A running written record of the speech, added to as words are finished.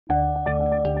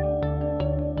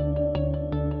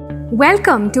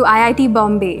Welcome to IIT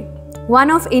Bombay,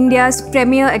 one of India's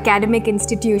premier academic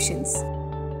institutions.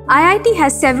 IIT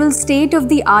has several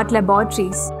state-of-the-art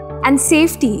laboratories, and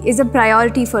safety is a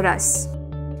priority for us.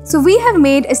 So we have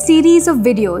made a series of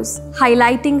videos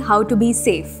highlighting how to be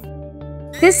safe.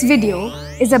 This video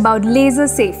is about laser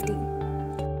safety.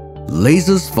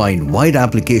 Lasers find wide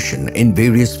application in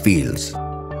various fields.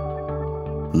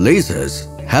 Lasers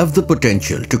have the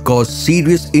potential to cause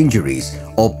serious injuries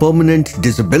or permanent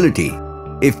disability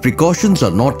if precautions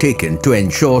are not taken to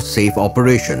ensure safe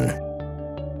operation.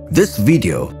 This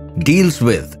video deals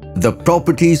with the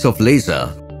properties of laser,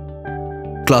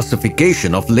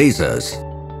 classification of lasers,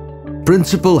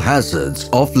 principal hazards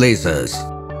of lasers,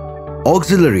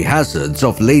 auxiliary hazards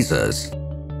of lasers,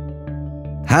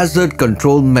 hazard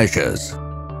control measures.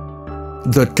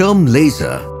 The term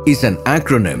laser is an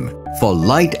acronym for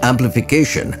light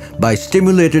amplification by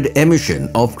stimulated emission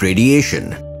of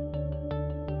radiation.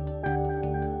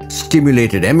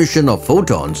 Stimulated emission of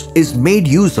photons is made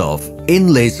use of in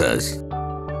lasers.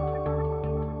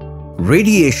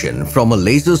 Radiation from a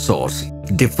laser source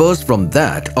differs from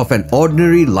that of an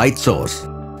ordinary light source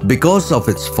because of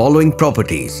its following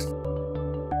properties.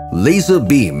 Laser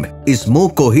beam is more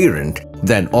coherent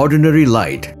than ordinary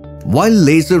light. While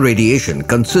laser radiation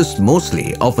consists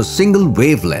mostly of a single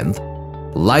wavelength,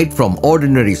 light from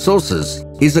ordinary sources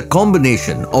is a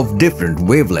combination of different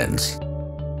wavelengths.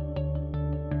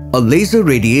 A laser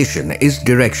radiation is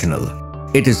directional.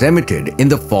 It is emitted in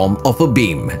the form of a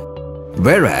beam,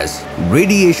 whereas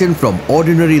radiation from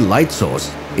ordinary light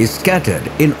source is scattered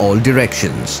in all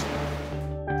directions.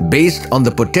 Based on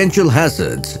the potential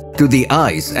hazards to the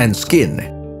eyes and skin,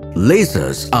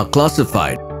 lasers are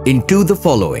classified into the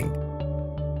following: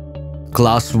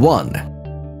 Class 1,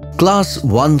 Class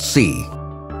 1C,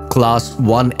 Class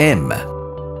 1M,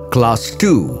 Class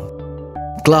 2,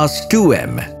 Class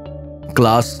 2M,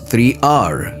 Class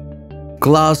 3R,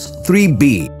 Class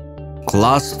 3B,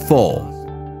 Class 4.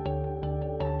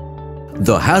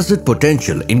 The hazard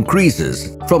potential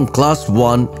increases from Class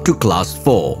 1 to Class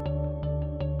 4.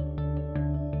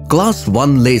 Class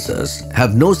 1 lasers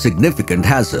have no significant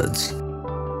hazards.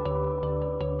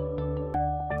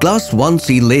 Class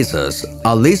 1C lasers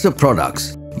are laser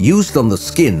products used on the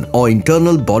skin or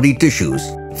internal body tissues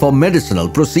for medicinal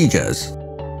procedures.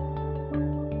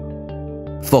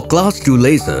 For Class 2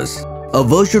 lasers,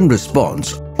 aversion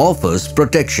response offers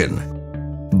protection,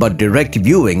 but direct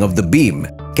viewing of the beam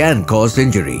can cause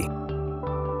injury.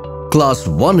 Class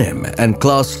 1M and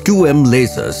Class 2M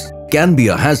lasers can be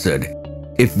a hazard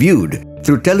if viewed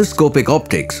through telescopic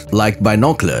optics like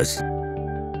binoculars.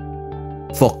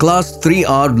 For Class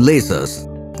 3R lasers,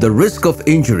 the risk of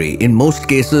injury in most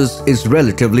cases is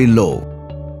relatively low,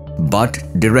 but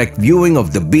direct viewing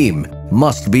of the beam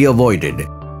must be avoided.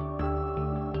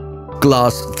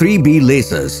 Class 3B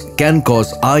lasers can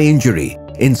cause eye injury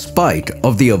in spite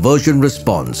of the aversion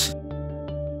response.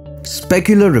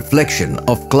 Specular reflection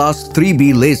of Class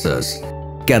 3B lasers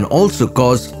can also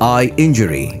cause eye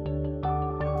injury.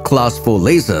 Class 4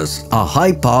 lasers are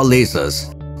high-power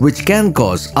lasers which can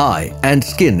cause eye and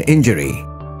skin injury.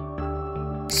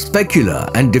 Specular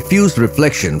and diffuse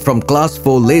reflection from Class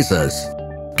 4 lasers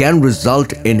can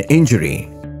result in injury.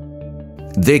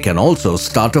 They can also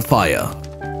start a fire.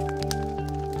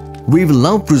 We will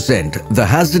now present the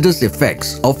hazardous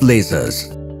effects of lasers.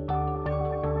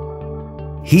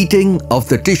 Heating of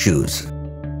the tissues.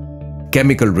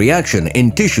 Chemical reaction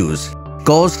in tissues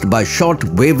caused by short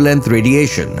wavelength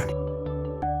radiation.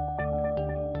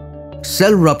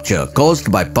 Cell rupture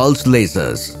caused by pulsed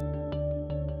lasers.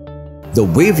 The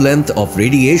wavelength of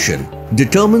radiation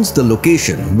determines the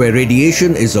location where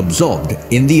radiation is absorbed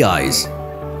in the eyes.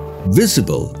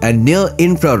 Visible and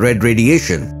near-infrared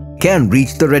radiation can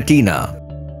reach the retina.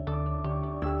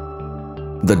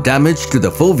 The damage to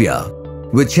the fovea,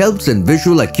 which helps in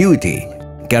visual acuity,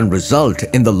 can result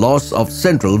in the loss of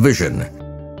central vision.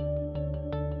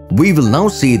 We will now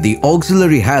see the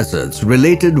auxiliary hazards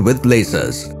related with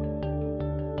lasers.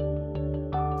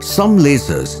 Some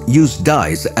lasers use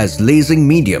dyes as lasing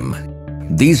medium.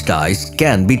 These dyes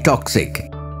can be toxic.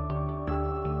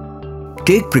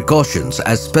 Take precautions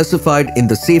as specified in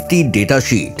the safety data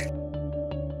sheet.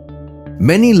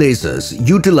 Many lasers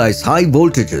utilize high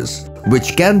voltages,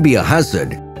 which can be a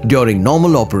hazard during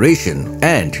normal operation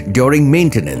and during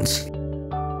maintenance.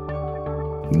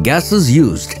 Gases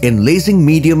used in lasing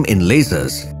medium in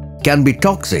lasers can be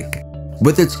toxic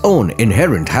with its own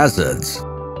inherent hazards.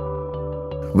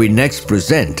 We next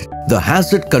present the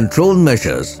hazard control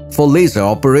measures for laser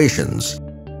operations.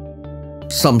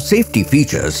 Some safety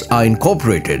features are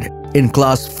incorporated in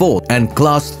Class 4 and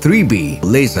Class 3B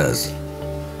lasers.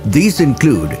 These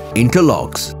include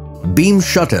interlocks, beam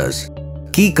shutters,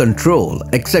 key control,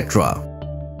 etc.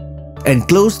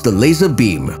 Enclose the laser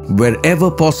beam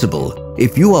wherever possible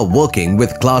if you are working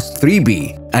with Class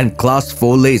 3B and Class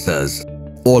 4 lasers.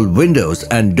 All windows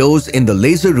and doors in the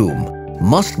laser room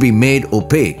must be made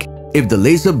opaque if the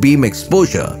laser beam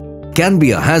exposure can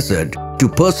be a hazard to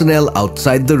personnel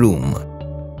outside the room.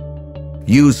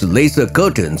 Use laser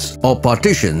curtains or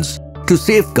partitions to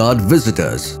safeguard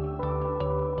visitors.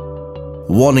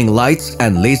 Warning lights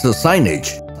and laser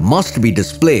signage must be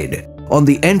displayed on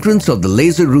the entrance of the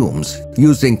laser rooms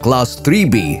using Class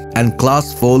 3B and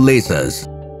Class 4 lasers.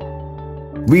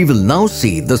 We will now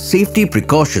see the safety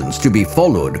precautions to be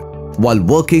followed while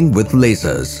working with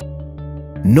lasers.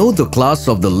 Know the class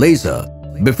of the laser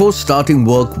before starting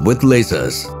work with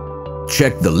lasers.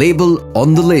 Check the label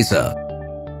on the laser.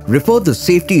 Refer the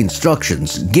safety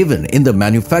instructions given in the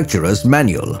manufacturer's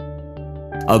manual.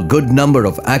 A good number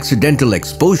of accidental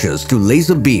exposures to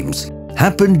laser beams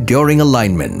happen during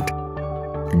alignment.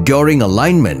 During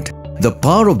alignment, the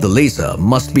power of the laser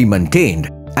must be maintained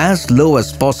as low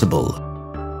as possible.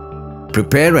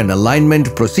 Prepare an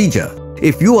alignment procedure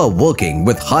if you are working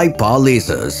with high-power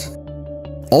lasers.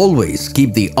 Always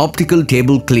keep the optical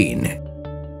table clean.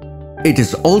 It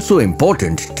is also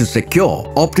important to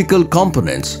secure optical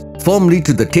components firmly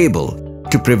to the table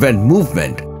to prevent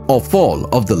movement or fall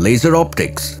of the laser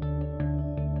optics.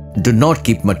 Do not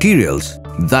keep materials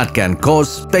that can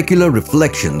cause specular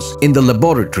reflections in the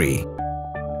laboratory.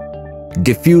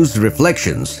 Diffuse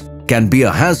reflections can be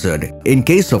a hazard in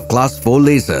case of Class 4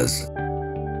 lasers.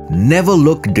 Never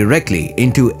look directly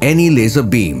into any laser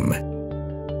beam.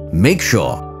 Make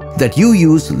sure that you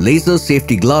use laser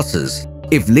safety glasses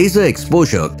if laser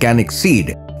exposure can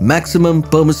exceed maximum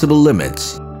permissible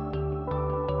limits.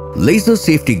 Laser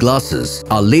safety glasses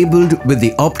are labeled with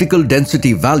the optical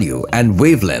density value and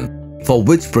wavelength for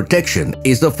which protection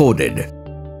is afforded.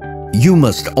 You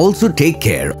must also take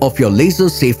care of your laser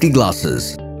safety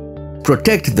glasses.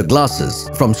 Protect the glasses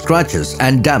from scratches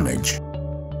and damage.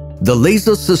 The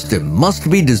laser system must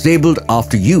be disabled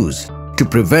after use to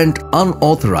prevent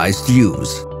unauthorized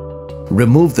use.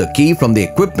 Remove the key from the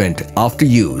equipment after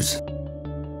use.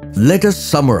 Let us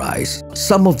summarize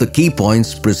some of the key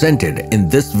points presented in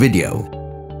this video.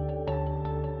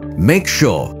 Make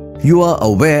sure you are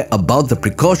aware about the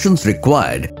precautions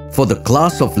required for the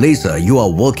class of laser you are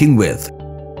working with.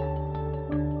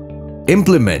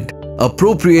 Implement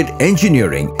appropriate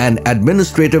engineering and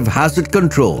administrative hazard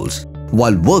controls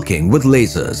while working with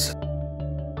lasers.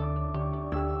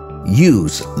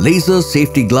 Use laser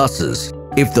safety glasses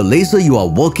if the laser you are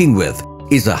working with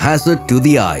is a hazard to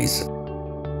the eyes.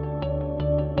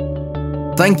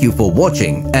 Thank you for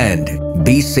watching and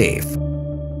be safe.